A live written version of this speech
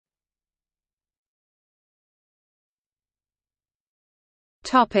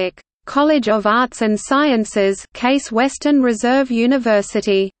College of Arts and Sciences, Case Western Reserve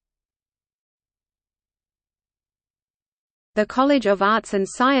University. The College of Arts and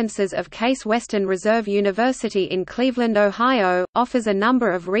Sciences of Case Western Reserve University in Cleveland, Ohio, offers a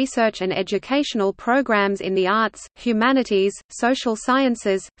number of research and educational programs in the arts, humanities, social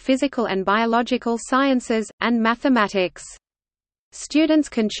sciences, physical and biological sciences, and mathematics. Students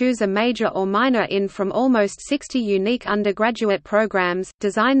can choose a major or minor in from almost 60 unique undergraduate programs,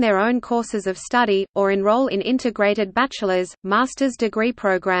 design their own courses of study, or enroll in integrated bachelor's, master's degree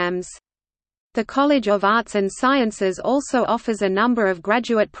programs. The College of Arts and Sciences also offers a number of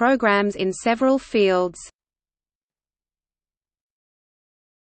graduate programs in several fields.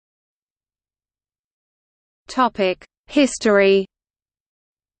 History.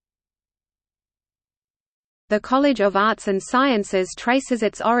 The College of Arts and Sciences traces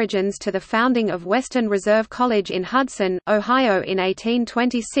its origins to the founding of Western Reserve College in Hudson, Ohio in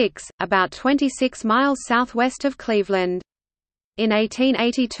 1826, about 26 miles southwest of Cleveland. In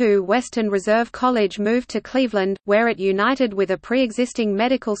 1882 Western Reserve College moved to Cleveland, where it united with a pre-existing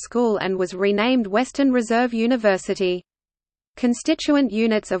medical school and was renamed Western Reserve University. Constituent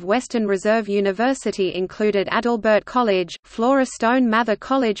units of Western Reserve University included Adalbert College, Flora Stone Mather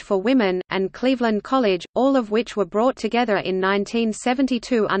College for Women, and Cleveland College, all of which were brought together in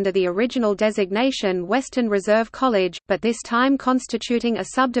 1972 under the original designation Western Reserve College, but this time constituting a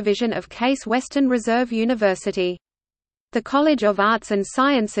subdivision of Case Western Reserve University. The College of Arts and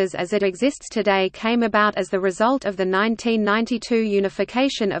Sciences as it exists today came about as the result of the 1992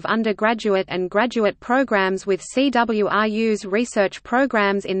 unification of undergraduate and graduate programs with CWRU's research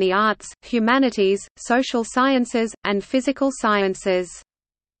programs in the arts, humanities, social sciences, and physical sciences.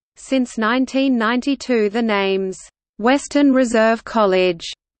 Since 1992 the names, "Western Reserve College"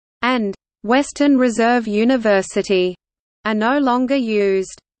 and "Western Reserve University" are no longer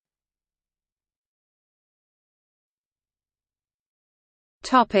used.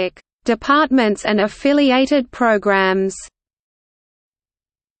 Departments and affiliated programs.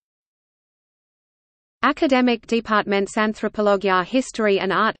 Academic departments: Anthropologia, History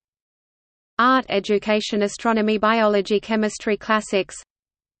and Art; Art Education, Astronomy, Biology, Chemistry, Classics;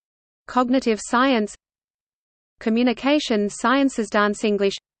 Cognitive Science, Communication Sciences, Dance,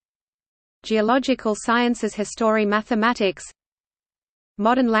 English; Geological Sciences, History, Mathematics;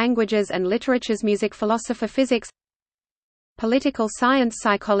 Modern Languages and Literatures, Music, Philosophy, Physics; Political Science,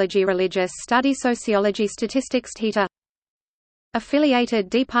 Psychology, Religious Study, Sociology, Statistics, Theatre. Affiliated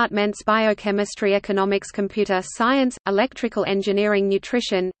departments: Biochemistry, Economics, Computer Science, Electrical Engineering,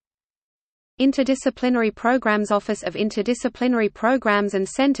 Nutrition. Interdisciplinary Programs: Office of Interdisciplinary Programs and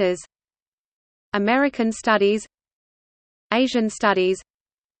Centers. American Studies, Asian Studies,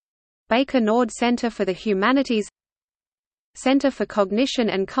 Baker-Nord Center for the Humanities, Center for Cognition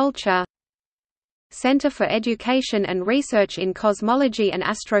and Culture, Center for Education and Research in Cosmology and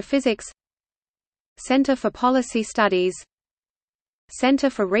Astrophysics, Center for Policy Studies, Center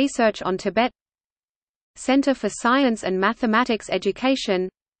for Research on Tibet, Center for Science and Mathematics Education,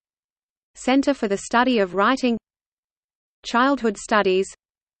 Center for the Study of Writing, Childhood Studies,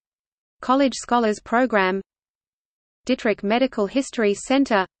 College Scholars Program, Dietrich Medical History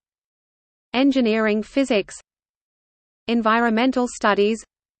Center, Engineering Physics, Environmental Studies,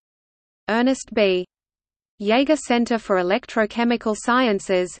 Ernest B. Yeager Center for Electrochemical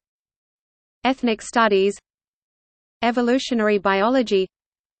Sciences, Ethnic Studies, Evolutionary Biology,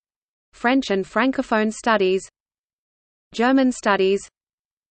 French and Francophone Studies, German Studies,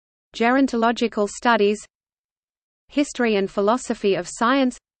 Gerontological Studies, History and Philosophy of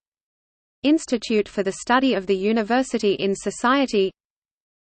Science, Institute for the Study of the University in Society,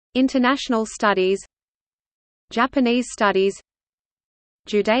 International Studies, Japanese Studies,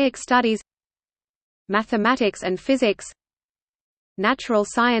 Judaic Studies, Mathematics and Physics, Natural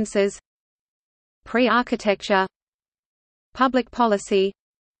Sciences, Pre-Architecture, Public Policy,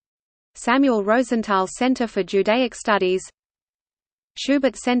 Samuel Rosenthal Center for Judaic Studies,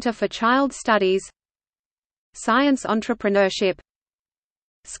 Schubert Center for Child Studies, Science Entrepreneurship,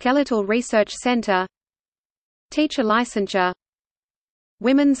 Skeletal Research Center, Teacher Licensure,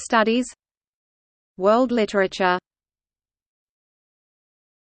 Women's Studies, World Literature.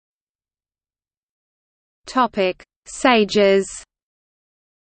 SAGES.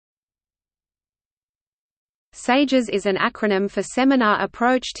 SAGES is an acronym for Seminar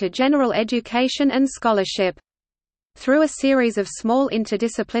Approach to General Education and Scholarship. Through a series of small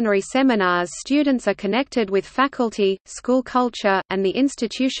interdisciplinary seminars, students are connected with faculty, school culture, and the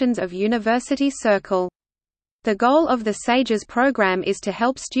institutions of University Circle. The goal of the SAGES program is to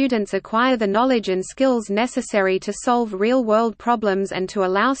help students acquire the knowledge and skills necessary to solve real-world problems and to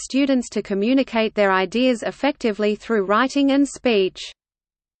allow students to communicate their ideas effectively through writing and speech.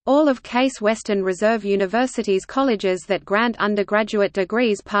 All of Case Western Reserve University's colleges that grant undergraduate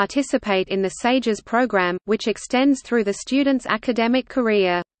degrees participate in the SAGES program, which extends through the student's academic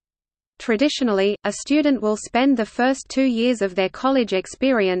career. Traditionally, a student will spend the first 2 years of their college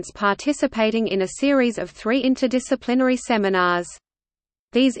experience participating in a series of 3 interdisciplinary seminars.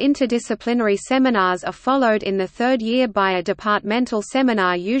 These interdisciplinary seminars are followed in the 3rd year by a departmental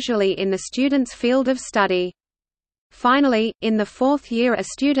seminar, usually in the student's field of study. Finally, in the 4th year a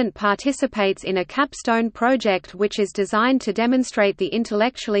student participates in a capstone project which is designed to demonstrate the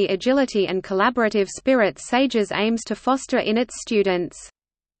intellectually agility and collaborative spirit SAGES aims to foster in its students.